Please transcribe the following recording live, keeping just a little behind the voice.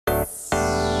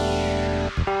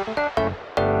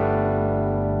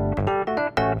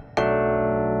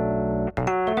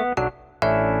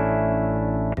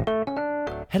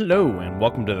Hello, and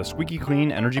welcome to the Squeaky Clean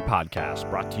Energy Podcast,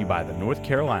 brought to you by the North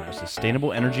Carolina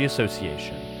Sustainable Energy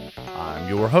Association. I'm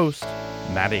your host,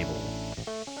 Matt Abel.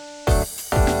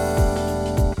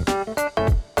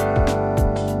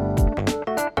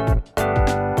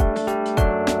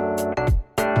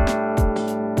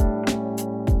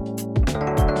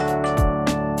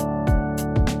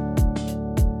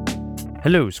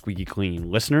 Hello, Squeaky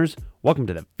Clean listeners. Welcome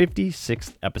to the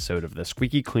 56th episode of the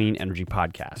Squeaky Clean Energy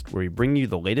Podcast, where we bring you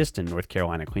the latest in North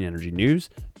Carolina clean energy news,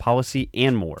 policy,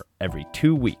 and more every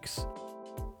 2 weeks.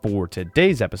 For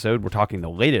today's episode, we're talking the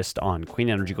latest on clean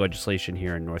energy legislation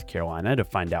here in North Carolina to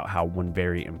find out how one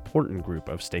very important group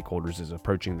of stakeholders is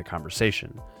approaching the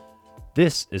conversation.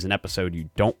 This is an episode you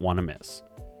don't want to miss.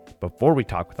 Before we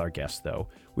talk with our guests, though,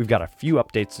 we've got a few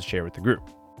updates to share with the group.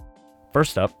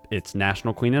 First up, it's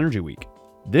National Clean Energy Week.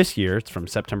 This year, it's from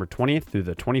September 20th through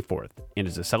the 24th, and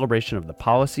is a celebration of the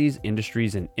policies,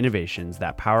 industries, and innovations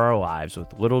that power our lives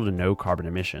with little to no carbon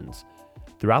emissions.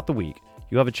 Throughout the week,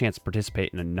 you'll have a chance to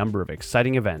participate in a number of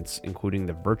exciting events, including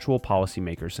the Virtual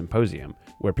Policymaker Symposium,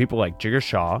 where people like Jigger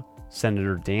Shaw,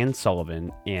 Senator Dan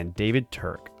Sullivan, and David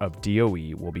Turk of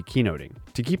DOE will be keynoting.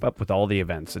 To keep up with all the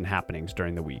events and happenings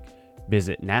during the week,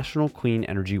 visit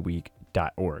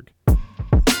nationalcleanenergyweek.org.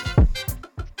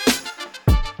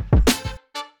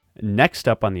 Next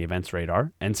up on the events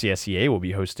radar, NCSEA will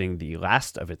be hosting the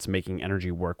last of its Making Energy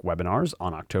Work webinars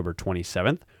on October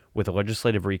 27th, with a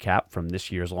legislative recap from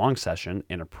this year's long session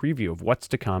and a preview of what's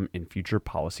to come in future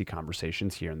policy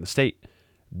conversations here in the state.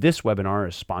 This webinar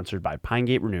is sponsored by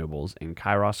Pinegate Renewables and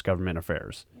Kairos Government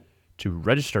Affairs. To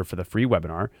register for the free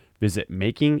webinar, visit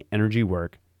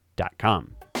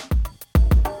makingenergywork.com.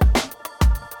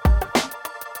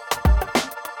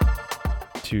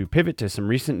 To pivot to some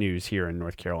recent news here in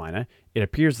North Carolina, it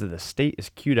appears that the state is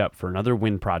queued up for another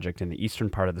wind project in the eastern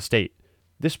part of the state.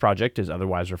 This project is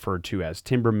otherwise referred to as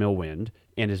Timber Mill Wind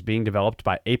and is being developed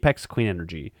by Apex Clean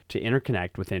Energy to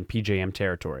interconnect within PJM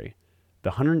territory. The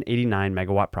 189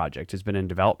 megawatt project has been in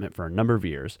development for a number of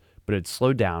years, but had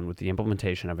slowed down with the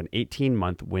implementation of an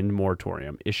 18-month wind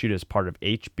moratorium issued as part of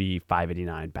HB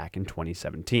 589 back in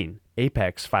 2017.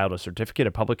 Apex filed a Certificate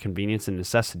of Public Convenience and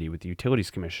Necessity with the Utilities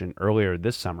Commission earlier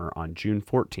this summer on June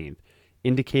 14th,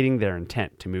 indicating their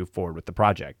intent to move forward with the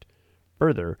project.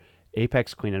 Further,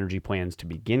 Apex Clean Energy plans to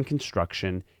begin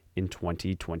construction in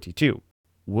 2022.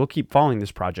 We'll keep following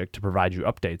this project to provide you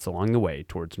updates along the way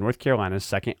towards North Carolina's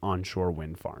second onshore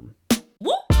wind farm.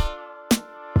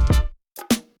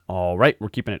 All right, we're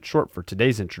keeping it short for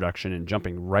today's introduction and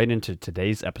jumping right into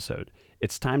today's episode.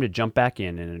 It's time to jump back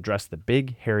in and address the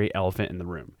big, hairy elephant in the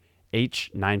room, H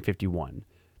 951,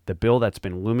 the bill that's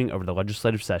been looming over the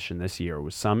legislative session this year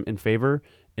with some in favor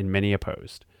and many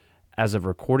opposed. As of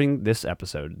recording this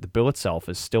episode, the bill itself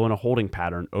is still in a holding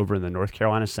pattern over in the North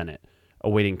Carolina Senate,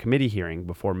 awaiting committee hearing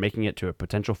before making it to a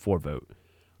potential floor vote.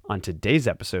 On today's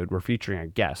episode, we're featuring a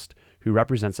guest who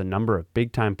represents a number of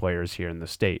big-time players here in the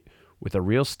state with a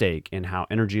real stake in how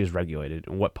energy is regulated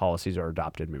and what policies are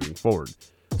adopted moving forward.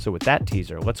 So with that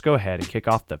teaser, let's go ahead and kick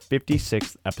off the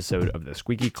 56th episode of the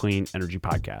Squeaky Clean Energy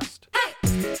Podcast.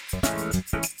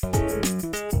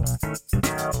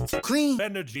 Clean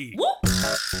energy.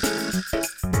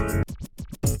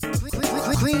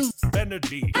 Clean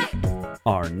energy.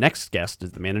 Our next guest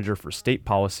is the manager for state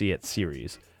policy at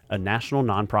Ceres, a national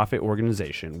nonprofit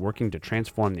organization working to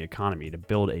transform the economy to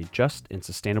build a just and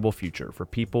sustainable future for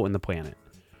people and the planet.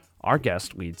 Our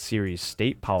guest leads Ceres'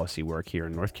 state policy work here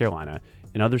in North Carolina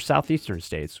and other southeastern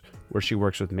states, where she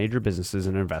works with major businesses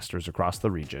and investors across the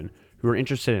region who are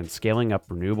interested in scaling up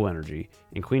renewable energy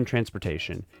and clean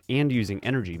transportation and using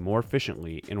energy more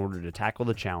efficiently in order to tackle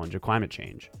the challenge of climate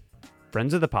change.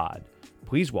 Friends of the pod,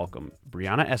 please welcome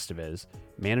Brianna Estevez,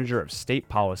 manager of state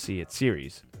policy at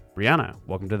Ceres. Brianna,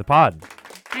 welcome to the pod.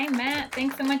 Hi, Matt.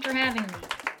 Thanks so much for having me.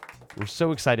 We're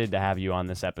so excited to have you on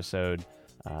this episode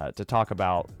to talk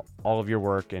about all of your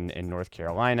work in North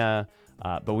Carolina,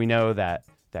 but we know that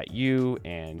you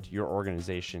and your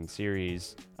organization,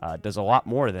 Ceres, does a lot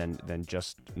more than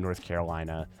just North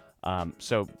Carolina.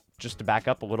 So just to back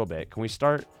up a little bit, can we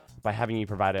start by having you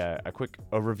provide a quick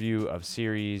overview of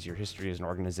Ceres, your history as an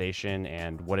organization,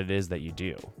 and what it is that you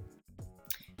do?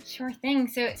 Sure thing.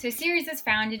 So Ceres was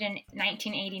founded in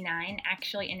 1989,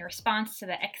 actually in response to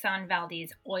the Exxon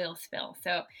Valdez oil spill.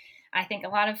 So I think a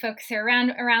lot of folks who are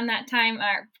around that time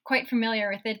are quite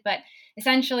familiar with it. But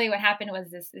essentially what happened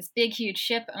was this big, huge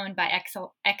ship owned by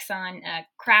Exxon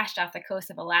crashed off the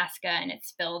coast of Alaska, and it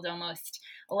spilled almost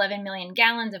 11 million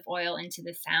gallons of oil into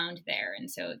the sound there. And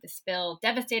so the spill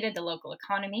devastated the local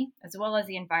economy as well as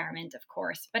the environment, of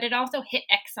course. But it also hit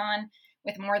Exxon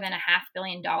with more than $500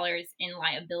 million in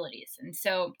liabilities. And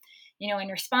so, in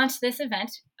response to this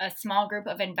event, a small group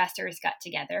of investors got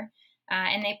together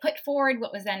and they put forward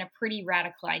what was then a pretty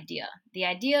radical idea. The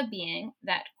idea being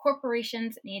that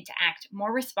corporations need to act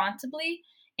more responsibly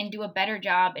and do a better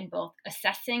job in both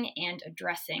assessing and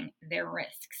addressing their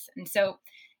risks. And so,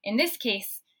 in this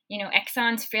case,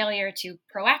 Exxon's failure to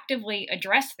proactively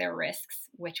address their risks,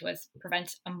 which was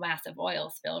prevent a massive oil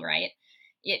spill, right?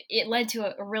 It led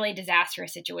to a really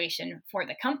disastrous situation for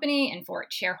the company and for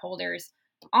its shareholders,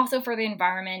 also for the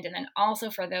environment, and then also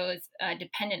for those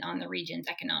dependent on the region's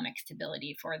economic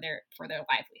stability for their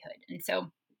livelihood. And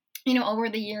so, over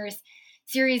the years,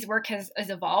 Ceres' work has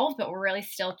evolved, but we're really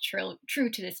still true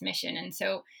to this mission. And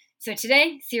so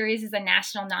today, Ceres is a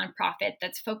national nonprofit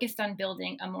that's focused on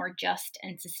building a more just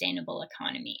and sustainable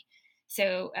economy.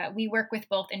 So we work with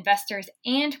both investors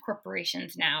and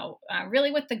corporations now,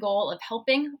 really with the goal of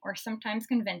helping, or sometimes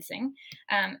convincing,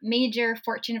 major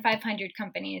Fortune 500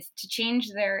 companies to change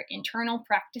their internal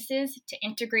practices to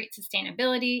integrate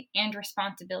sustainability and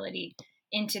responsibility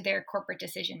into their corporate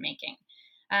decision making.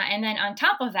 And then on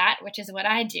top of that, which is what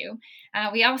I do,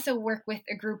 we also work with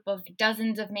a group of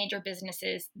dozens of major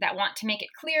businesses that want to make it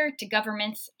clear to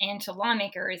governments and to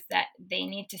lawmakers that they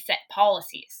need to set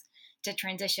policies to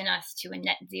transition us to a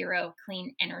net zero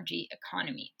clean energy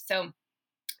economy. So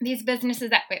these businesses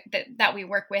that we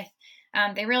work with,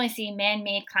 they really see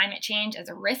man-made climate change as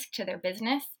a risk to their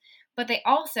business, but they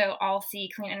also all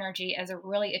see clean energy as a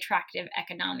really attractive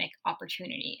economic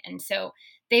opportunity. And so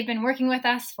they've been working with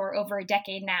us for over a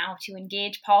decade now to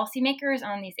engage policymakers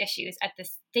on these issues at the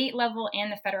state level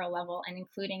and the federal level, and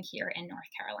including here in North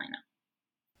Carolina.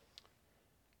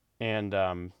 And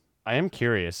I am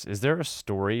curious, is there a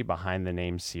story behind the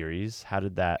name Ceres? How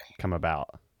did that come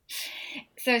about?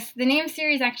 So the name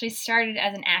Ceres actually started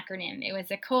as an acronym. It was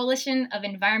a coalition of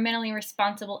environmentally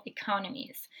responsible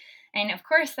economies. And of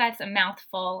course, that's a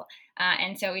mouthful.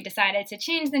 And so we decided to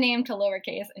change the name to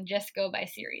lowercase and just go by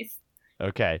Ceres.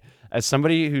 Okay. As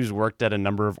somebody who's worked at a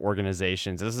number of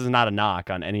organizations, this is not a knock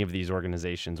on any of these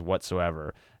organizations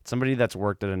whatsoever. Somebody that's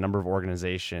worked at a number of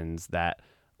organizations that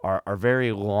are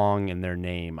very long in their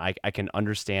name, I can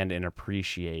understand and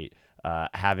appreciate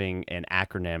having an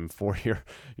acronym for your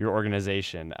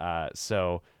organization.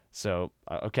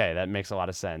 Okay, that makes a lot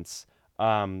of sense.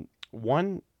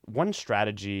 One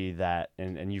strategy that,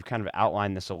 and you've kind of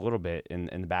outlined this a little bit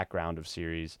in the background of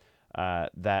Ceres,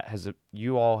 that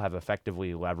you all have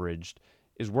effectively leveraged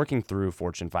is working through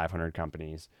Fortune 500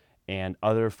 companies and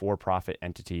other for-profit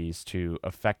entities to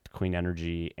affect clean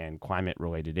energy and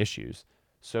climate-related issues.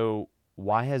 So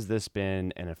why has this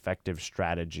been an effective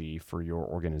strategy for your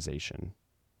organization?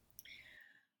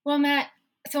 Well, Matt,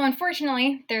 so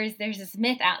unfortunately, there's this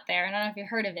myth out there. I don't know if you've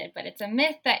heard of it, but it's a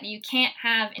myth that you can't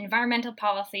have environmental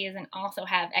policies and also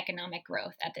have economic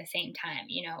growth at the same time.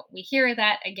 We hear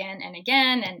that again and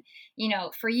again, and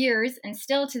for years, and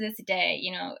still to this day,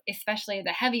 especially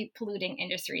the heavy polluting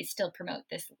industries still promote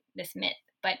this myth.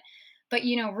 But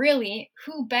really,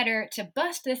 who better to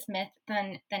bust this myth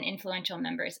than influential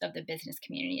members of the business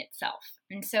community itself?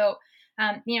 And so,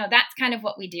 that's kind of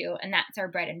what we do, and that's our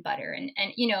bread and butter. And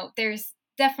there's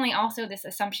definitely also this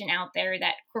assumption out there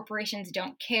that corporations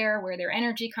don't care where their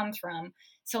energy comes from,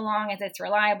 so long as it's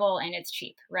reliable and it's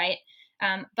cheap, right?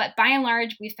 But by and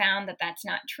large, we found that that's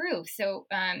not true. So,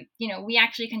 we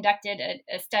actually conducted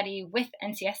a study with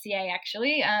NCSCA,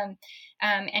 actually, and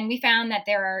we found that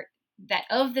that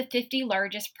of the 50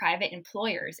 largest private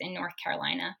employers in North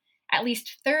Carolina, at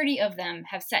least 30 of them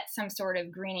have set some sort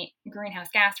of greenhouse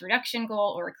gas reduction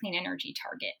goal or a clean energy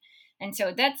target. And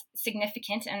so that's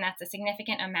significant, and that's a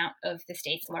significant amount of the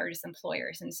state's largest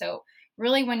employers. And so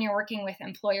really, when you're working with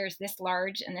employers this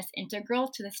large and this integral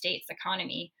to the state's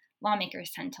economy,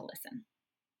 lawmakers tend to listen.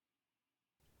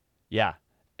 Yeah.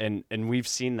 And we've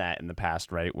seen that in the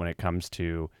past, right? When it comes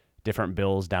to different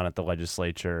bills down at the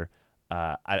legislature,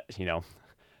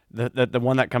 the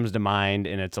one that comes to mind,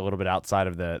 and it's a little bit outside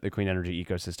of the clean energy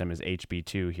ecosystem, is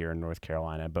HB2 here in North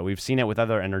Carolina. But we've seen it with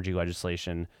other energy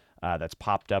legislation that's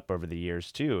popped up over the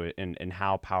years too, and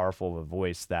how powerful of a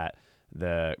voice that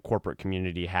the corporate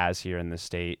community has here in the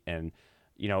state. And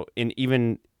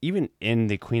even in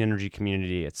the clean energy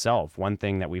community itself, one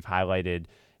thing that we've highlighted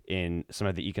in some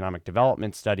of the economic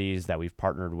development studies that we've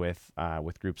partnered with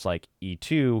groups like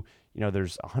E2,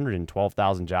 there's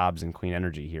 112,000 jobs in clean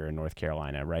energy here in North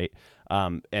Carolina, right?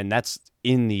 And that's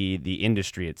in the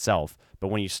industry itself. But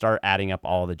when you start adding up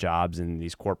all the jobs in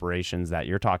these corporations that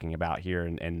you're talking about here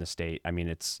in the state, I mean,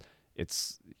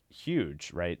 it's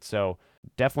huge, right? So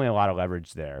definitely a lot of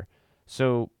leverage there.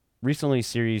 So Recently,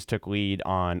 Ceres took lead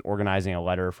on organizing a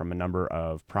letter from a number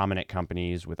of prominent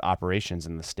companies with operations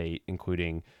in the state,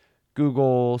 including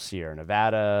Google, Sierra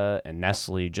Nevada, and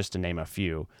Nestle, just to name a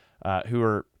few, who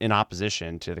are in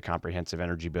opposition to the Comprehensive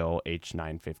Energy Bill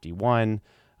H951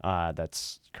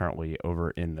 that's currently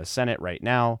over in the Senate right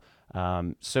now.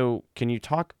 So, can you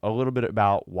talk a little bit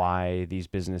about why these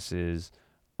businesses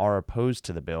are opposed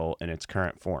to the bill in its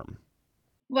current form?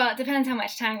 Well, it depends how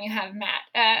much time you have, Matt.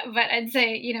 But I'd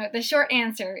say, the short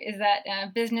answer is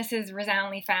that businesses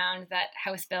resoundingly found that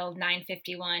House Bill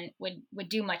 951 would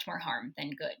do much more harm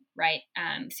than good, right?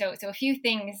 So a few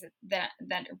things that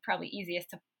are probably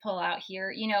easiest to pull out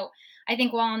here. I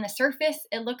think while on the surface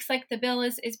it looks like the bill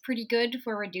is pretty good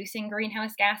for reducing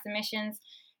greenhouse gas emissions,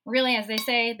 really, as they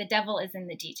say, the devil is in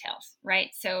the details,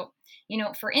 right? So,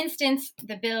 for instance,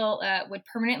 the bill would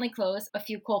permanently close a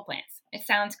few coal plants. It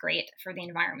sounds great for the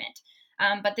environment.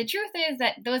 But the truth is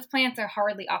that those plants are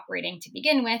hardly operating to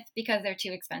begin with because they're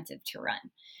too expensive to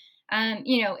run.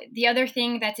 The other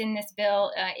thing that's in this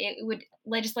bill, it would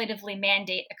legislatively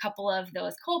mandate a couple of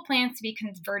those coal plants to be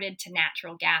converted to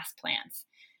natural gas plants.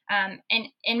 And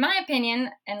in my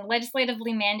opinion, and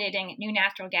legislatively mandating new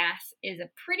natural gas is a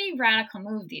pretty radical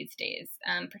move these days,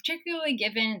 particularly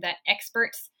given that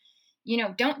experts,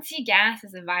 don't see gas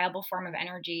as a viable form of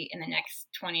energy in the next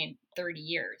 20, 30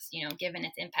 years, given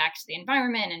its impact to the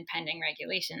environment and pending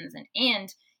regulations.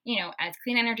 And as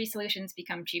clean energy solutions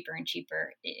become cheaper and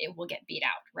cheaper, it will get beat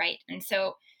out, right? And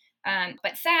so,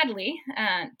 but sadly,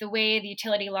 the way the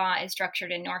utility law is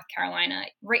structured in North Carolina,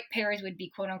 ratepayers would be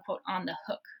quote unquote on the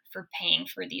hook for paying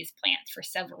for these plants for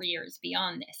several years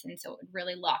beyond this. And so it would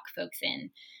really lock folks in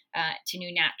to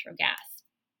new natural gas.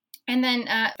 And then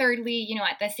thirdly,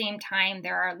 at the same time,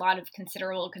 there are a lot of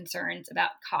considerable concerns about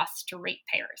costs to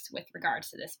ratepayers with regards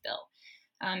to this bill.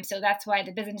 So that's why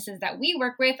the businesses that we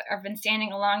work with have been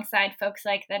standing alongside folks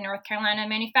like the North Carolina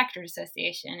Manufacturers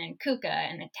Association and KUKA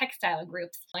and the textile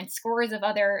groups and scores of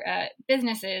other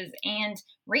businesses and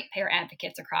ratepayer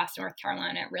advocates across North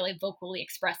Carolina really vocally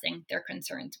expressing their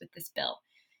concerns with this bill.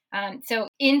 So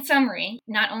in summary,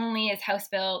 not only is House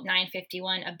Bill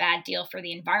 951 a bad deal for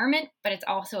the environment, but it's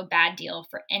also a bad deal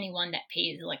for anyone that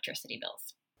pays electricity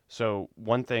bills. So,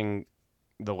 one thing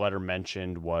the letter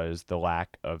mentioned was the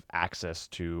lack of access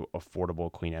to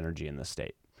affordable clean energy in the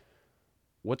state.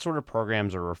 What sort of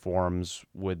programs or reforms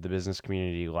would the business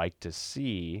community like to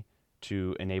see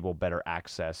to enable better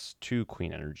access to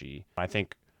clean energy? I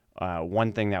think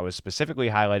one thing that was specifically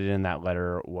highlighted in that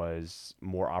letter was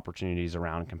more opportunities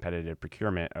around competitive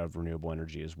procurement of renewable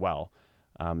energy as well.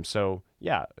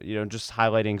 Just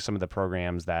highlighting some of the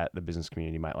programs that the business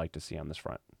community might like to see on this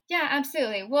front. Yeah,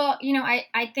 absolutely. Well,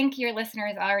 I think your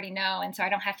listeners already know, and so I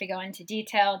don't have to go into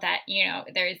detail that,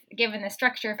 there's given the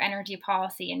structure of energy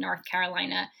policy in North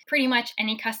Carolina, pretty much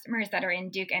any customers that are in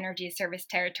Duke Energy's service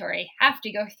territory have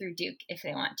to go through Duke if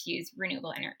they want to use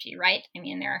renewable energy, right? I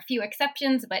mean, there are a few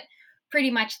exceptions, but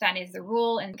pretty much that is the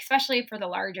rule. And especially for the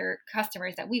larger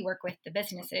customers that we work with, the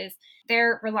businesses,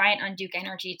 they're reliant on Duke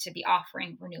Energy to be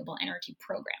offering renewable energy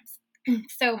programs.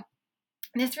 So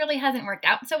this really hasn't worked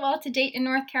out so well to date in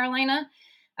North Carolina,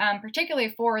 particularly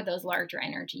for those larger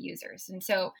energy users. And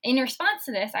so, in response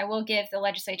to this, I will give the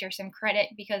legislature some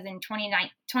credit because in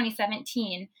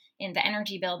 2017, in the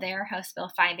energy bill there, House Bill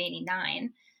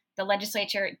 589, the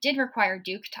legislature did require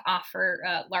Duke to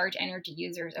offer large energy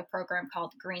users a program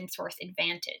called Green Source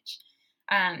Advantage.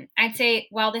 I'd say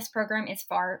while this program is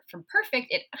far from perfect,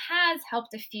 it has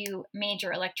helped a few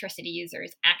major electricity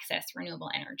users access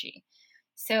renewable energy.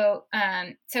 So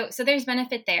there's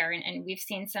benefit there, and we've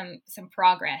seen some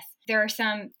progress. There are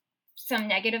some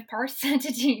negative parts to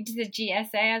the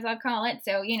GSA, as I'll call it.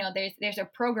 So there's a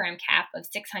program cap of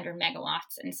 600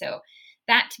 megawatts, and so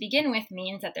that to begin with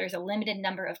means that there's a limited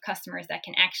number of customers that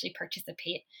can actually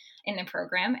participate in the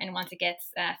program. And once it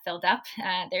gets filled up,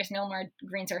 there's no more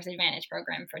Green Source Advantage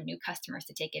program for new customers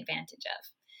to take advantage of.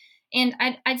 And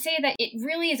I'd say that it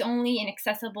really is only an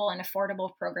accessible and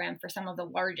affordable program for some of the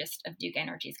largest of Duke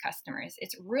Energy's customers.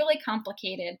 It's really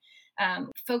complicated.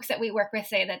 Folks that we work with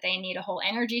say that they need a whole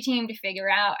energy team to figure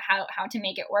out how to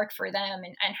make it work for them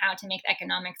and how to make the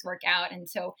economics work out. And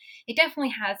so it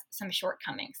definitely has some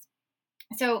shortcomings.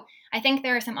 So I think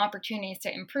there are some opportunities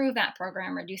to improve that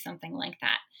program or do something like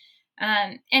that.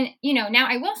 Now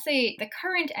I will say the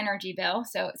current energy bill,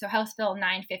 so House Bill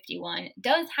 951,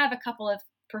 does have a couple of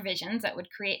provisions that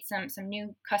would create some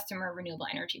new customer renewable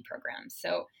energy programs.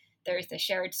 So there's the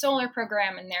shared solar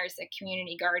program and there's the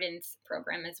community gardens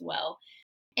program as well.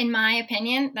 In my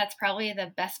opinion, that's probably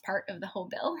the best part of the whole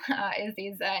bill is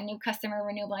these new customer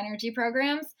renewable energy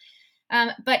programs.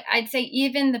 But I'd say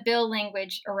even the bill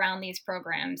language around these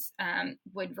programs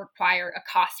would require a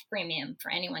cost premium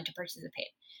for anyone to participate.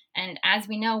 And as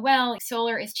we know well,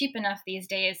 solar is cheap enough these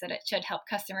days that it should help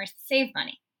customers save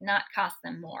money, not cost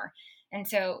them more. And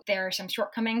so there are some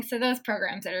shortcomings to those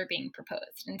programs that are being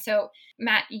proposed. And so,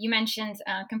 Matt, you mentioned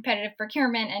competitive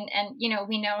procurement, and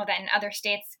we know that in other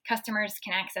states, customers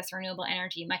can access renewable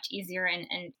energy much easier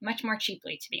and much more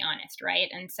cheaply, to be honest, right?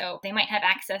 And so they might have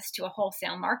access to a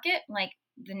wholesale market like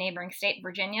the neighboring state,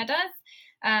 Virginia, does.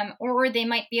 Or they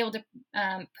might be able to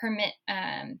permit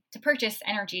to purchase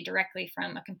energy directly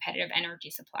from a competitive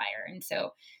energy supplier, and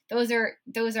so those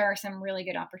are some really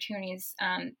good opportunities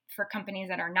for companies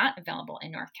that are not available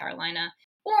in North Carolina.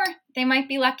 Or they might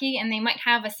be lucky and they might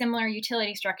have a similar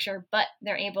utility structure, but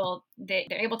they're able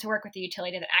to work with a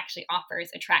utility that actually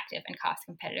offers attractive and cost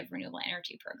competitive renewable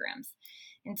energy programs,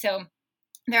 and so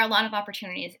there are a lot of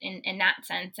opportunities in that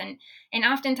sense. And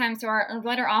oftentimes, so our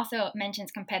letter also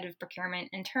mentions competitive procurement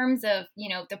in terms of,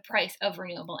 the price of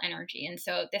renewable energy. And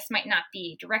so this might not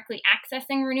be directly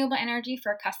accessing renewable energy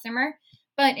for a customer,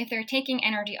 but if they're taking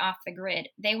energy off the grid,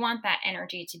 they want that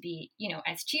energy to be,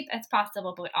 as cheap as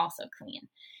possible, but also clean.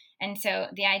 And so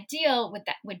the ideal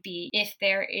would be if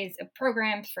there is a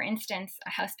program, for instance,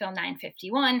 House Bill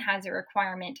 951 has a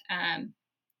requirement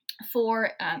for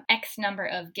X number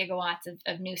of gigawatts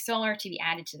of new solar to be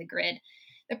added to the grid.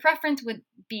 The preference would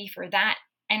be for that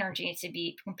energy to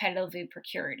be competitively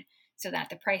procured so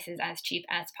that the price is as cheap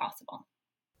as possible.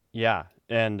 Yeah,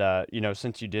 and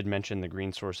since you did mention the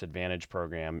Green Source Advantage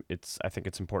program, I think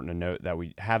it's important to note that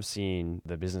we have seen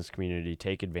the business community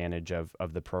take advantage of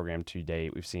the program to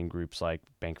date. We've seen groups like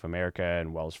Bank of America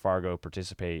and Wells Fargo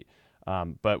participate,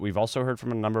 but we've also heard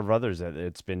from a number of others that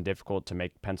it's been difficult to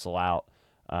make pencil out.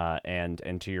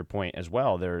 And to your point as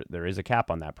well, there is a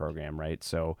cap on that program, right?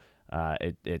 So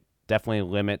it definitely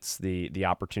limits the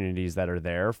opportunities that are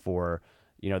there for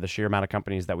the sheer amount of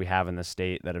companies that we have in the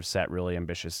state that have set really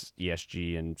ambitious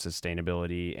ESG and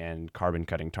sustainability and carbon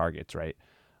cutting targets, right?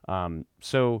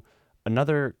 So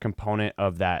another component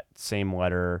of that same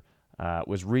letter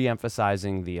was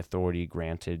reemphasizing the authority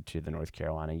granted to the North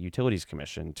Carolina Utilities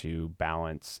Commission to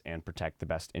balance and protect the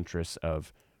best interests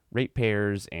of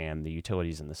ratepayers and the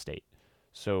utilities in the state.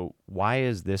 So why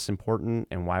is this important,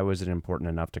 and why was it important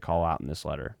enough to call out in this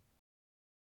letter?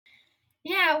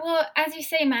 Yeah, well, as you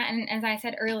say, Matt, and as I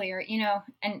said earlier,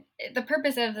 and the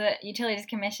purpose of the Utilities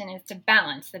Commission is to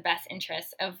balance the best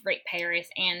interests of ratepayers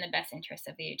and the best interests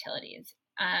of the utilities.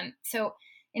 So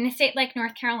in a state like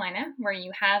North Carolina, where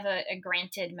you have a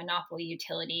granted monopoly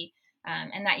utility,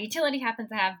 and that utility happens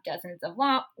to have dozens of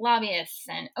lobbyists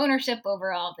and ownership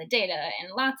over all of the data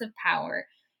and lots of power,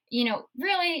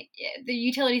 really the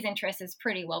utilities interest is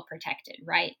pretty well protected,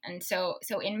 right? And so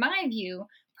in my view,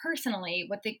 personally,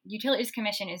 what the Utilities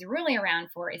Commission is really around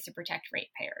for is to protect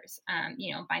ratepayers,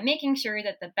 by making sure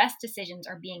that the best decisions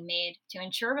are being made to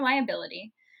ensure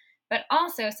reliability, but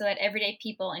also so that everyday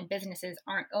people and businesses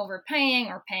aren't overpaying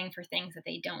or paying for things that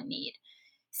they don't need.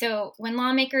 So when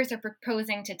lawmakers are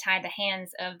proposing to tie the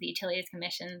hands of the Utilities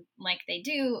Commission, like they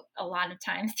do a lot of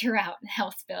times throughout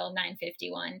House Bill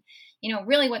 951,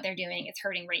 really what they're doing is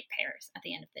hurting ratepayers at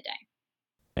the end of the day.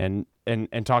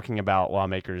 And talking about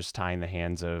lawmakers tying the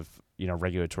hands of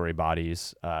regulatory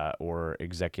bodies or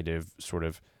executive sort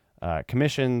of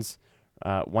commissions,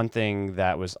 one thing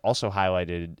that was also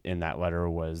highlighted in that letter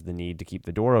was the need to keep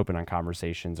the door open on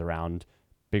conversations around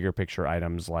bigger picture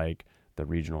items like the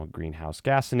Regional Greenhouse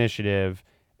Gas Initiative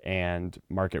and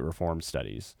market reform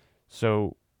studies.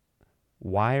 So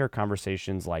why are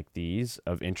conversations like these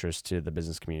of interest to the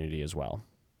business community as well?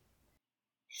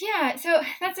 Yeah, so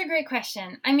that's a great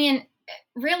question. I mean,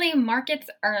 really, markets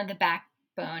are the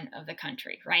backbone of the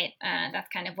country, right? That's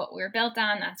kind of what we're built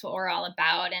on. That's what we're all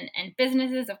about. And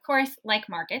businesses, of course, like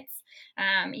markets.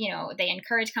 They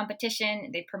encourage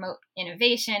competition, they promote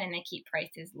innovation, and they keep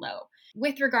prices low.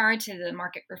 With regard to the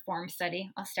market reform study,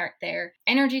 I'll start there.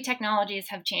 Energy technologies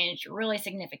have changed really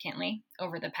significantly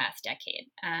over the past decade.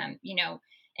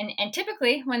 And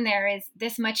typically, when there is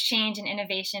this much change and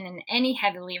innovation in any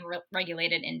heavily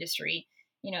regulated industry,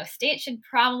 states should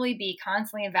probably be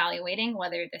constantly evaluating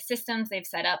whether the systems they've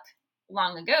set up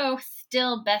long ago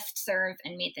still best serve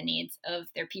and meet the needs of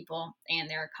their people and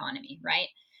their economy, right?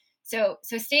 So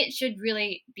states should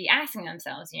really be asking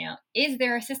themselves, is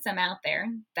there a system out there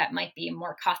that might be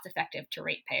more cost effective to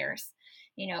ratepayers?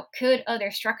 Could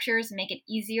other structures make it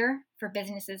easier for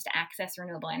businesses to access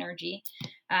renewable energy,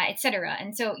 et cetera?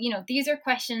 And so, these are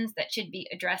questions that should be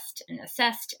addressed and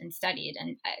assessed and studied.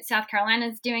 And South Carolina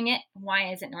is doing it.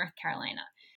 Why isn't North Carolina?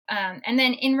 And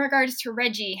then in regards to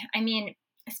RGGI, I mean,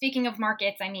 speaking of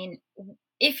markets, I mean,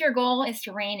 if your goal is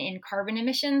to rein in carbon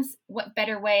emissions, what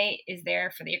better way is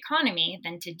there for the economy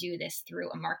than to do this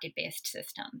through a market based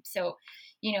system? So,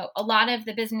 a lot of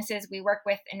the businesses we work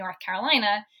with in North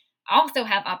Carolina also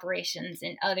have operations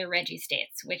in other RGGI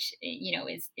states, which,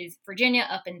 is Virginia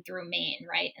up and through Maine,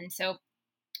 right? And so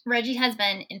RGGI has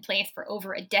been in place for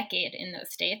over a decade in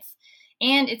those states.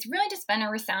 And it's really just been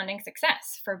a resounding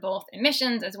success for both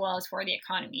emissions as well as for the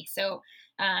economy. So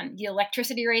the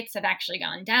electricity rates have actually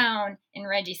gone down in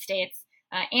RGGI states,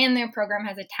 and their program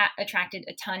has attracted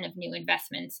a ton of new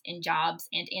investments in jobs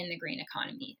and in the green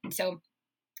economy. And so,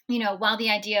 while the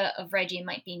idea of RGGI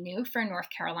might be new for North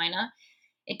Carolina,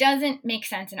 it doesn't make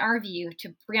sense in our view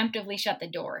to preemptively shut the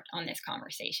door on this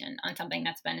conversation on something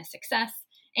that's been a success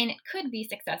and it could be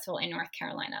successful in North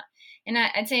Carolina. And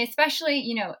I'd say,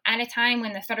 especially, at a time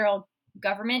when the federal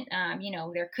government,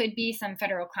 there could be some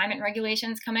federal climate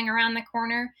regulations coming around the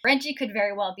corner. RGGI could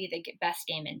very well be the best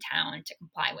game in town to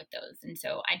comply with those. And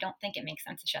so I don't think it makes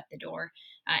sense to shut the door,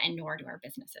 and nor do our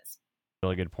businesses.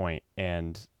 Really good point.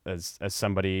 And as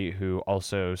somebody who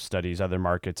also studies other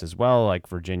markets as well, like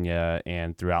Virginia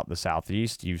and throughout the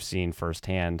Southeast, you've seen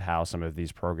firsthand how some of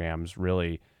these programs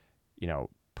really,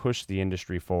 push the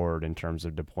industry forward in terms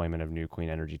of deployment of new clean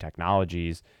energy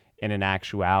technologies, and in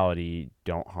actuality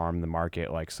don't harm the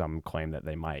market like some claim that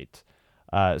they might.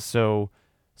 So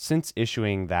since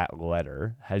issuing that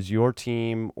letter, has your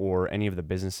team or any of the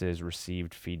businesses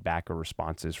received feedback or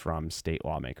responses from state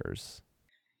lawmakers?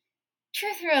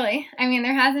 Truth, really. I mean,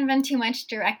 there hasn't been too much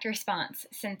direct response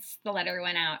since the letter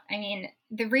went out. I mean,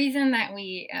 the reason that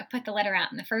we put the letter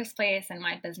out in the first place, and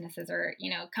why businesses are,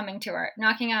 coming to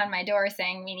knocking on my door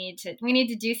saying we need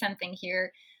to do something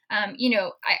here. I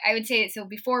would say so.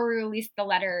 Before we released the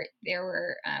letter,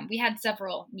 we had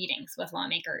several meetings with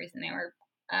lawmakers, and they were,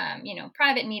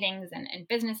 private meetings, and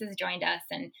businesses joined us,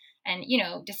 and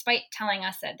despite telling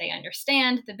us that they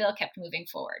understand, the bill kept moving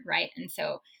forward, right? And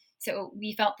so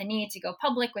we felt the need to go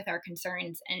public with our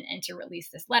concerns and to release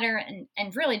this letter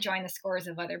and really join the scores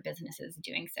of other businesses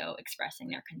doing so, expressing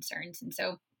their concerns. And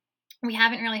so we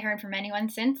haven't really heard from anyone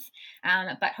since,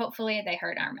 but hopefully they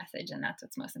heard our message, and that's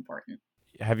what's most important.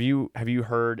 Have you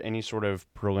heard any sort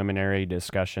of preliminary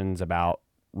discussions about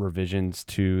revisions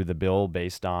to the bill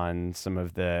based on some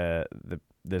of the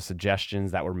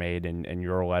suggestions that were made in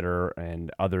your letter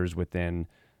and others within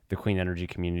the clean energy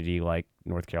community, like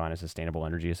North Carolina Sustainable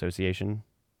Energy Association?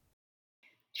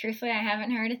 Truthfully, I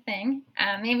haven't heard a thing.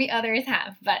 Maybe others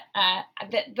have, but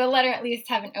the letter at least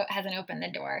hasn't opened the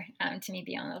door to me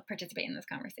being able to participate in those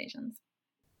conversations.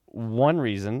 One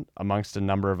reason, amongst a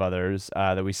number of others,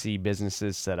 that we see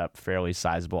businesses set up fairly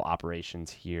sizable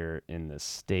operations here in the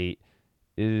state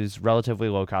is relatively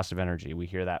low cost of energy. We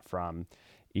hear that from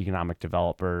economic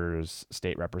developers,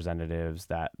 state representatives,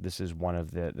 that this is one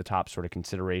of the top sort of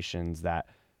considerations that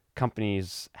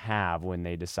companies have when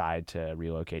they decide to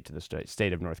relocate to the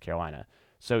state of North Carolina.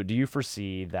 So do you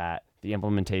foresee that the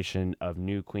implementation of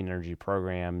new clean energy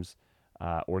programs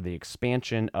or the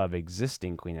expansion of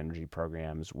existing clean energy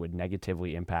programs would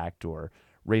negatively impact or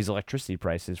raise electricity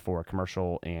prices for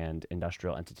commercial and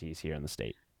industrial entities here in the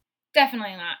state?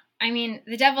 Definitely not. I mean,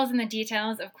 the devil's in the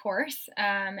details, of course,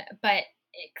 but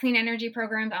clean energy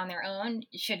programs on their own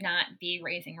should not be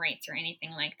raising rates or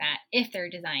anything like that if they're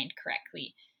designed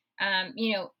correctly.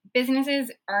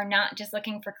 Businesses are not just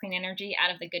looking for clean energy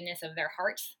out of the goodness of their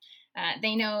hearts.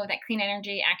 They know that clean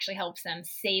energy actually helps them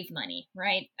save money,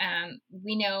 right?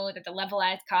 We know that the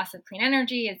levelized cost of clean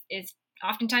energy is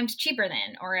oftentimes cheaper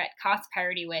than or at cost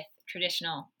parity with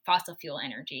traditional fossil fuel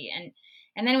energy.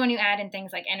 And then when you add in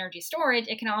things like energy storage,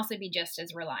 it can also be just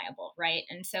as reliable, right?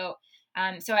 And so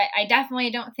I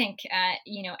definitely don't think,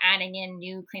 adding in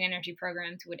new clean energy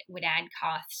programs would add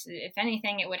costs. If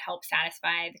anything, it would help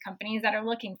satisfy the companies that are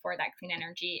looking for that clean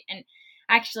energy. And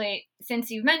actually,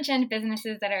 since you've mentioned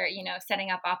businesses that are,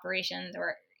 setting up operations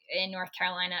or in North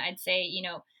Carolina, I'd say,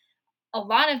 a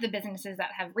lot of the businesses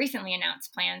that have recently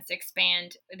announced plans to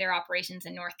expand their operations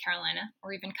in North Carolina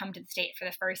or even come to the state for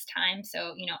the first time.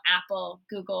 So, Apple,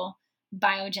 Google,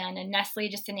 Biogen, and Nestle,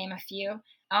 just to name a few,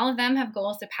 all of them have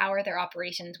goals to power their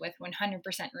operations with 100%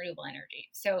 renewable energy.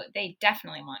 So they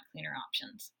definitely want cleaner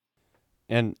options.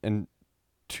 And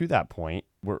to that point,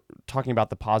 we're talking about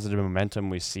the positive momentum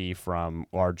we see from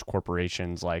large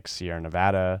corporations like Sierra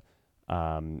Nevada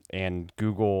and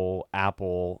Google,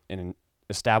 Apple, in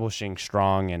establishing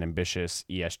strong and ambitious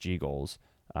ESG goals,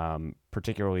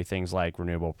 particularly things like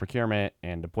renewable procurement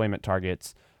and deployment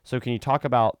targets. So can you talk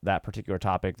about that particular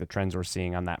topic, the trends we're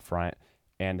seeing on that front,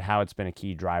 and how it's been a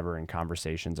key driver in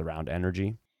conversations around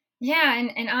energy? Yeah,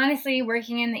 and honestly,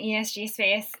 working in the ESG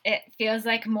space, it feels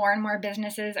like more and more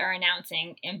businesses are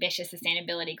announcing ambitious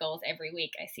sustainability goals every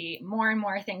week. I see more and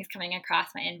more things coming across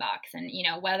my inbox, and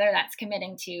whether that's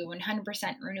committing to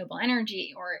 100% renewable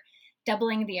energy or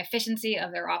doubling the efficiency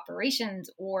of their operations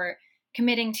or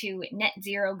committing to net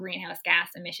zero greenhouse gas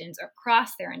emissions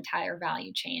across their entire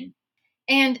value chain.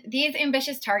 And these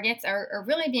ambitious targets are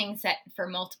really being set for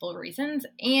multiple reasons,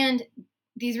 and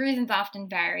these reasons often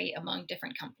vary among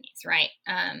different companies, right?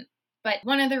 But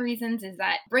one of the reasons is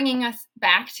that bringing us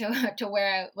back to,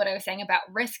 what I was saying about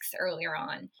risks earlier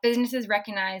on, businesses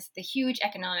recognize the huge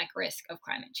economic risk of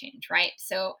climate change, right?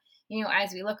 So,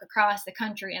 as we look across the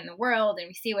country and the world and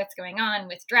we see what's going on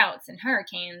with droughts and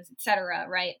hurricanes, et cetera,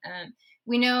 right?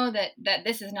 We know that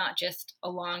this is not just a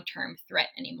long-term threat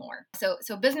anymore.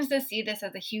 So businesses see this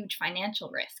as a huge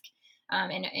financial risk,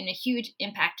 and a huge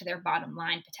impact to their bottom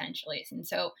line potentially. And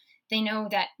so they know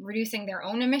that reducing their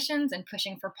own emissions and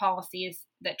pushing for policies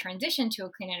that transition to a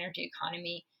clean energy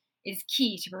economy is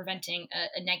key to preventing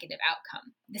a negative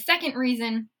outcome. The second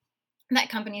reason that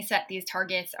companies set these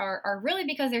targets are really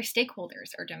because their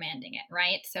stakeholders are demanding it,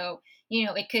 right? So,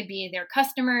 it could be their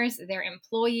customers, their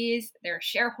employees, their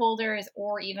shareholders,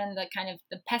 or even the kind of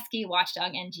the pesky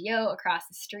watchdog NGO across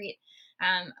the street,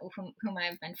 whom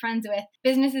I've been friends with.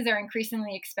 Businesses are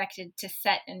increasingly expected to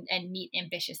set and meet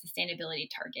ambitious sustainability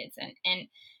targets.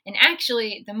 And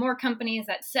actually, the more companies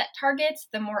that set targets,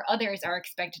 the more others are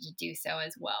expected to do so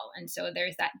as well. And so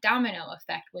there's that domino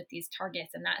effect with these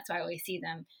targets, and that's why we see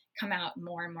them come out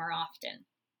more and more often.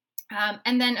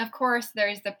 And then, of course,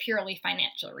 there's the purely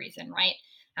financial reason, right?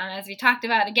 As we talked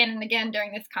about again and again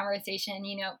during this conversation,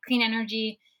 clean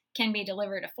energy can be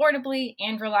delivered affordably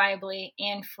and reliably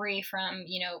and free from,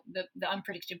 the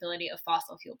unpredictability of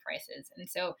fossil fuel prices. And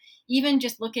so even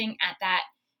just looking at that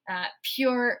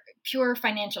pure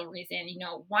financial reason,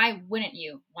 why wouldn't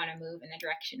you want to move in the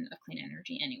direction of clean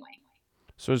energy anyway?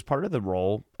 So, as part of the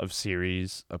role of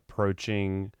Ceres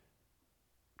approaching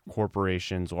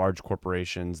corporations, large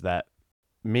corporations that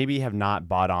maybe have not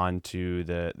bought on to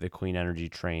the clean energy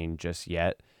train just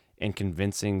yet, and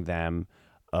convincing them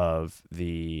of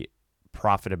the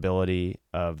profitability,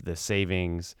 of the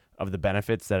savings, of the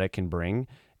benefits that it can bring,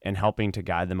 and helping to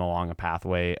guide them along a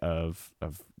pathway of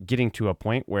getting to a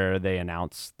point where they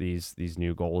announce these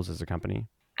new goals as a company?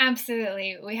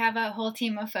 Absolutely. We have a whole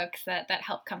team of folks that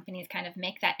help companies kind of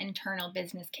make that internal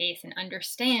business case and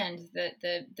understand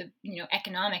the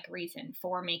economic reason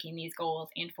for making these goals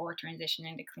and for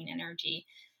transitioning to clean energy.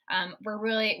 We're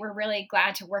really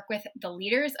glad to work with the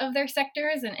leaders of their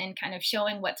sectors and kind of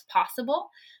showing what's possible.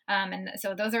 And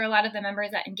so those are a lot of the members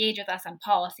that engage with us on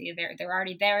policy. They're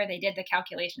already there. They did the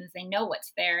calculations. They know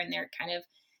what's there, and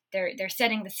they're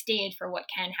setting the stage for what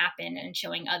can happen and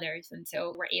showing others. And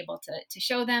so we're able to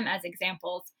show them as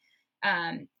examples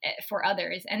for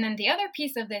others. And then the other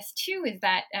piece of this too is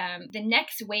that the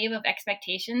next wave of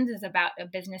expectations is about a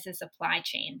business's supply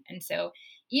chain. And so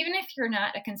even if you're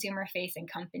not a consumer facing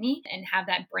company and have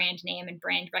that brand name and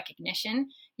brand recognition,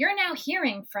 you're now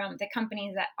hearing from the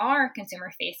companies that are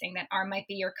consumer facing, that might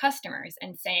be your customers,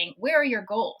 and saying, where are your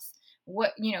goals?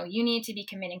 What you need to be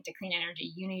committing to clean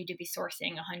energy, you need to be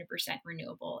sourcing 100%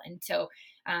 renewable. And so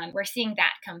we're seeing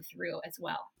that come through as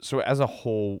well. So, as a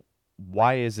whole,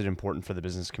 why is it important for the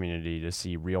business community to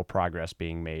see real progress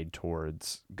being made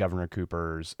towards Governor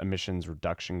Cooper's emissions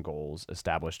reduction goals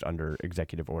established under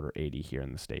Executive Order 80 here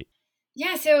in the state?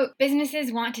 Yeah, so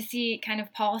businesses want to see kind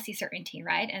of policy certainty,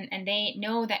 right? And they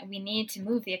know that we need to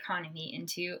move the economy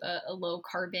into a low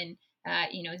carbon,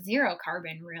 zero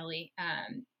carbon really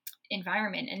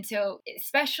environment. And so,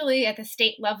 especially at the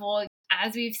state level,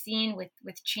 as we've seen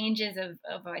with changes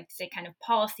of I'd say kind of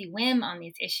policy whim on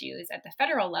these issues at the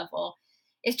federal level,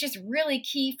 it's just really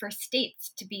key for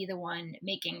states to be the one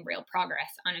making real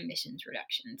progress on emissions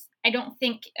reductions. I don't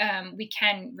think we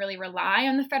can really rely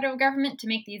on the federal government to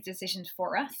make these decisions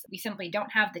for us. We simply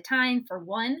don't have the time, for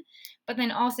one. But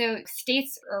then also,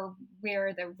 states are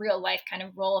where the real life kind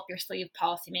of roll up your sleeve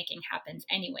policymaking happens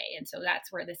anyway. And so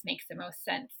that's where this makes the most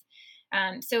sense.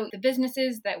 So the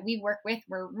businesses that we work with,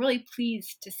 we're really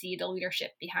pleased to see the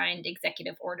leadership behind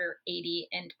Executive Order 80.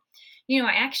 And,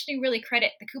 I actually really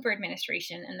credit the Cooper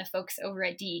administration and the folks over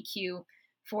at DEQ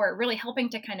for really helping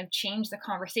to kind of change the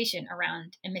conversation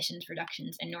around emissions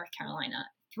reductions in North Carolina.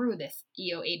 through this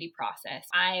EO80 process.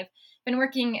 I've been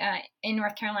working in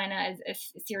North Carolina as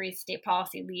a series state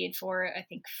policy lead for, I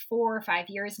think, 4 or 5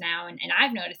 years now. And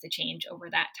I've noticed a change over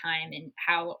that time in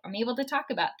how I'm able to talk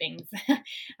about things,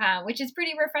 which is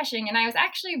pretty refreshing. And I was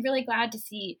actually really glad to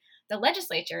see the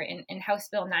legislature in House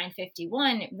Bill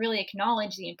 951 really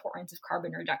acknowledge the importance of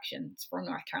carbon reductions for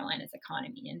North Carolina's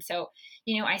economy. And so,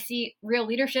 I see real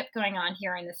leadership going on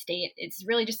here in the state. It's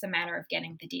really just a matter of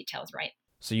getting the details right.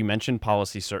 So you mentioned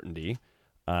policy certainty.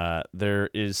 There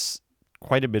is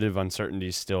quite a bit of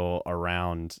uncertainty still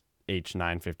around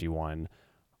H951.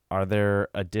 Are there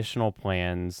additional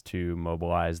plans to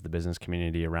mobilize the business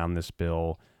community around this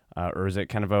bill, or is it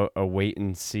kind of a wait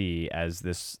and see as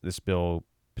this bill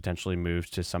potentially moves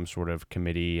to some sort of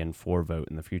committee and floor vote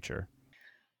in the future?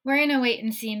 We're in a wait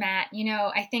and see, Matt.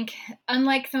 I think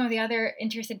unlike some of the other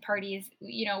interested parties,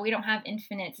 we don't have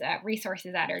infinite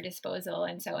resources at our disposal.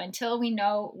 And so until we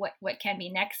know what can be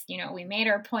next, we made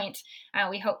our point.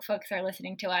 We hope folks are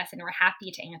listening to us, and we're happy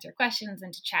to answer questions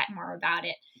and to chat more about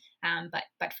it.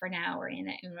 But for now, we're in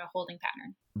a holding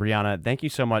pattern. Brianna, thank you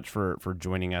so much for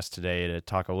joining us today to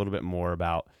talk a little bit more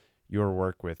about your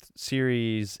work with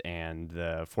Ceres and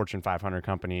the Fortune 500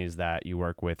 companies that you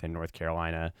work with in North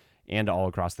Carolina and all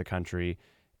across the country,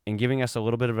 and giving us a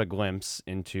little bit of a glimpse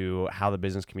into how the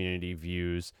business community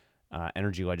views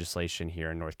energy legislation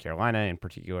here in North Carolina, in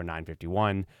particular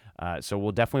 951. So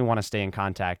we'll definitely want to stay in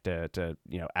contact to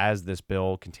as this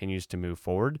bill continues to move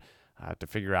forward, to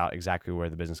figure out exactly where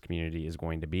the business community is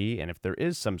going to be, and if there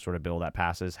is some sort of bill that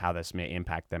passes, how this may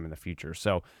impact them in the future.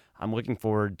 So I'm looking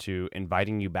forward to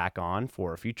inviting you back on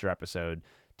for a future episode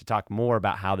to talk more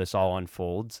about how this all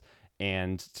unfolds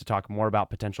and to talk more about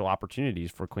potential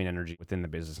opportunities for clean energy within the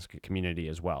business community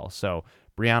as well. So,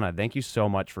 Brianna, thank you so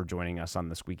much for joining us on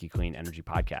the Squeaky Clean Energy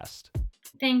Podcast.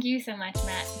 Thank you so much,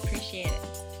 Matt. Appreciate it.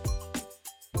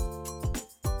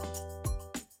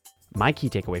 My key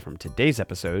takeaway from today's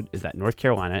episode is that North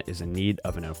Carolina is in need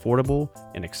of an affordable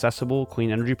and accessible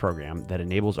clean energy program that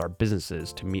enables our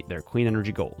businesses to meet their clean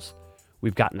energy goals.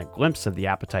 We've gotten a glimpse of the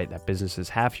appetite that businesses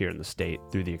have here in the state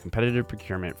through the competitive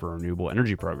procurement for renewable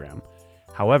energy program.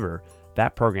 However,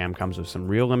 that program comes with some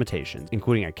real limitations,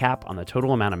 including a cap on the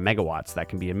total amount of megawatts that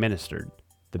can be administered.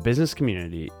 The business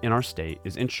community in our state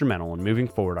is instrumental in moving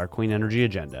forward our clean energy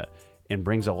agenda and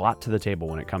brings a lot to the table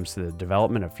when it comes to the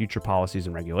development of future policies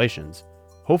and regulations.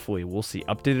 Hopefully, we'll see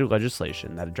updated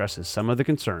legislation that addresses some of the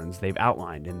concerns they've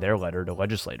outlined in their letter to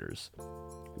legislators.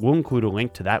 We'll include a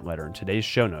link to that letter in today's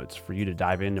show notes for you to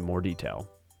dive into more detail.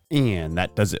 And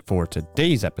that does it for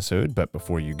today's episode, but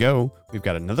before you go, we've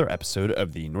got another episode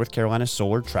of the North Carolina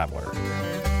Solar Traveler.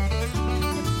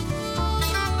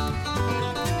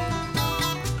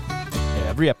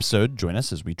 Every episode, join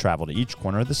us as we travel to each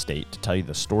corner of the state to tell you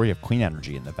the story of clean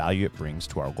energy and the value it brings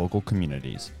to our local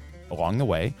communities. Along the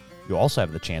way, you'll also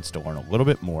have the chance to learn a little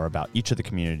bit more about each of the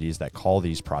communities that call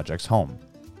these projects home.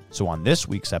 So on this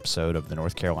week's episode of the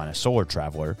North Carolina Solar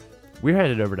Traveler, we're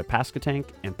headed over to Pasquotank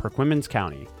and Perquimans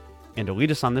County, and to lead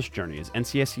us on this journey is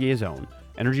NCSEA's own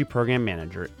Energy Program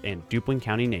Manager and Duplin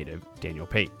County native, Daniel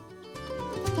Pate.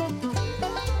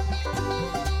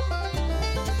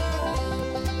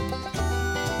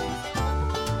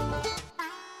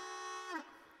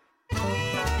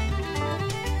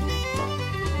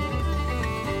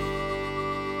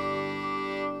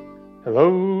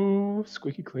 Hello,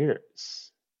 Squeaky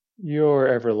Cleaners. Your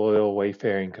ever loyal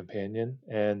wayfaring companion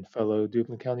and fellow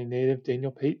Duplin County native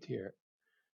Daniel Pate here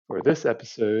for this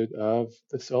episode of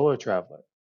The Solar Traveler.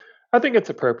 I think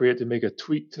it's appropriate to make a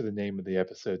tweak to the name of the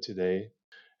episode today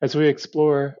as we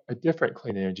explore a different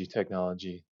clean energy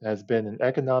technology that has been an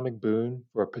economic boon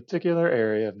for a particular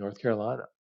area of North Carolina.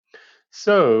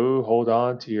 So hold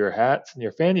on to your hats and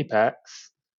your fanny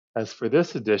packs, as for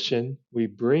this edition, we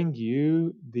bring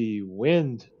you the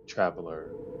Wind Traveler.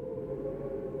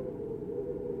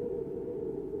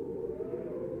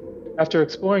 After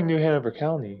exploring New Hanover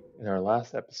County in our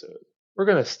last episode, we're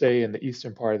going to stay in the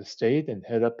eastern part of the state and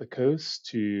head up the coast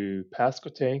to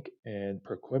Pasquotank and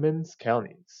Perquimans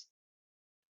counties.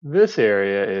 This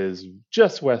area is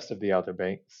just west of the Outer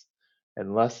Banks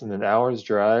and less than an hour's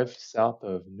drive south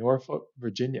of Norfolk,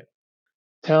 Virginia.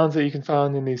 Towns that you can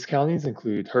find in these counties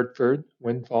include Hertford,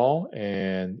 Windfall,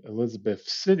 and Elizabeth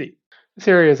City. This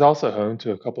area is also home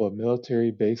to a couple of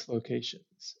military base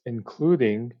locations,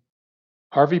 including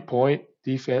Harvey Point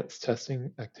Defense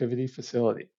Testing Activity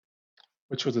Facility,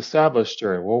 which was established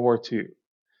during World War II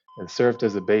and served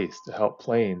as a base to help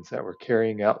planes that were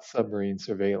carrying out submarine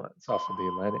surveillance off of the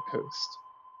Atlantic coast.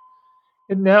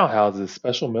 It now houses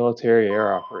special military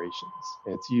air operations,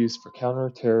 and it's used for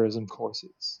counterterrorism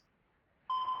courses.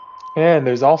 And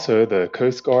there's also the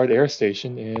Coast Guard Air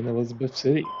Station in Elizabeth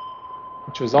City,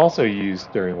 which was also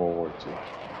used during World War II.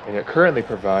 And it currently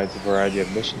provides a variety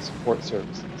of mission support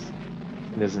services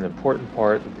and is an important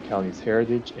part of the county's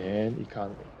heritage and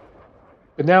economy.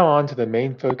 But now on to the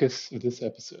main focus of this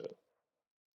episode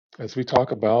as we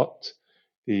talk about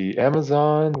the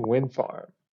Amazon Wind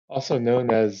Farm, also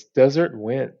known as Desert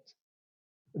Wind.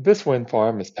 This wind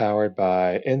farm is powered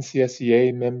by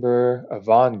NCSEA member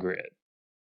Avangrid.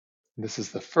 This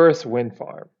is the first wind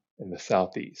farm in the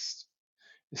Southeast.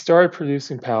 It started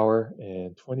producing power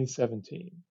in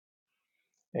 2017,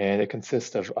 and it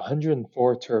consists of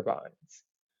 104 turbines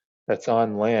that's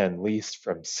on land leased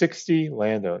from 60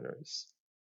 landowners.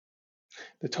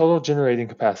 The total generating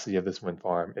capacity of this wind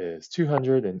farm is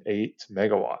 208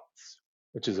 megawatts,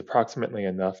 which is approximately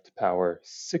enough to power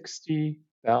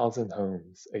 60,000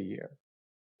 homes a year.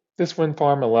 This wind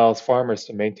farm allows farmers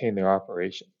to maintain their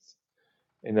operations.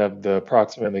 And of the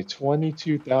approximately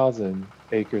 22,000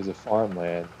 acres of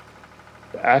farmland,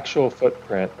 the actual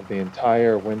footprint of the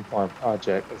entire wind farm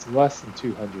project is less than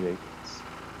 200 acres,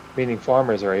 meaning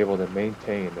farmers are able to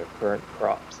maintain their current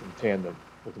crops in tandem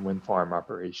with wind farm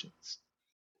operations.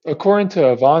 According to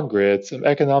Avangrid, some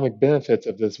economic benefits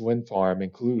of this wind farm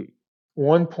include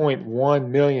 $1.1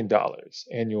 million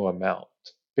annual amount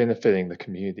benefiting the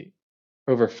community,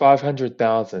 over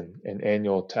 $500,000 in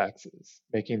annual taxes,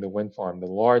 making the wind farm the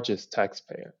largest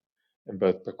taxpayer in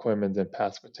both Perquimans and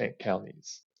Pasquotank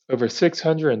counties, over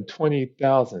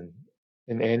 $620,000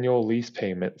 in annual lease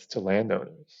payments to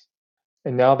landowners,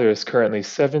 and now there is currently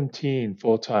 17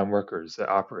 full-time workers that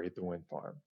operate the wind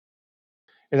farm.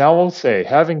 And I will say,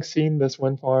 having seen this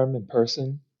wind farm in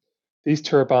person, these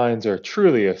turbines are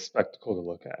truly a spectacle to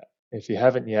look at. If you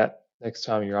haven't yet, next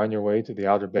time you're on your way to the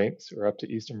Outer Banks or up to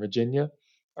Eastern Virginia,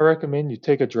 I recommend you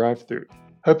take a drive through.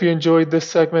 Hope you enjoyed this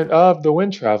segment of The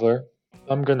Wind Traveler.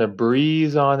 I'm going to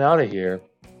breeze on out of here.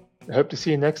 I hope to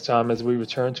see you next time as we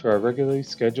return to our regularly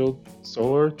scheduled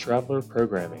Solar Traveler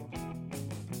programming.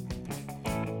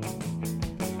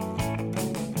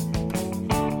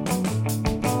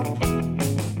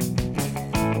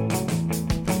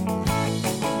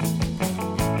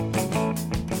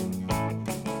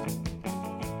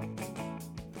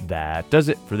 That does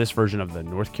it for this version of the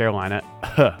North Carolina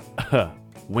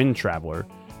Wind Traveler.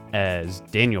 As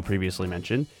Daniel previously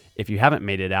mentioned, if you haven't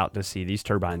made it out to see these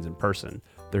turbines in person,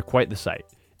 they're quite the sight.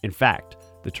 In fact,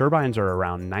 the turbines are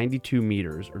around 92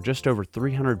 meters or just over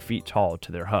 300 feet tall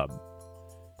to their hub.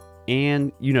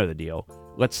 And you know the deal.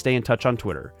 Let's stay in touch on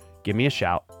Twitter. Give me a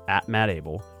shout at Matt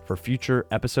Abel for future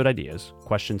episode ideas,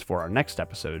 questions for our next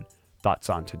episode, thoughts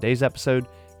on today's episode,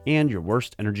 and your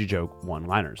worst energy joke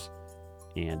one-liners.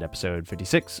 And episode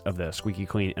 56 of the Squeaky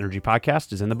Clean Energy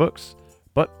Podcast is in the books.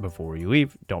 But before you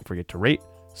leave, don't forget to rate,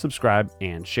 subscribe,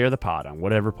 and share the pod on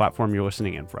whatever platform you're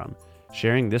listening in from.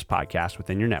 Sharing this podcast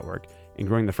within your network and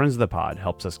growing the friends of the pod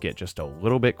helps us get just a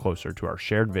little bit closer to our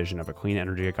shared vision of a clean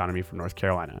energy economy for North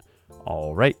Carolina.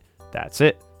 All right, that's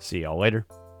it. See y'all later.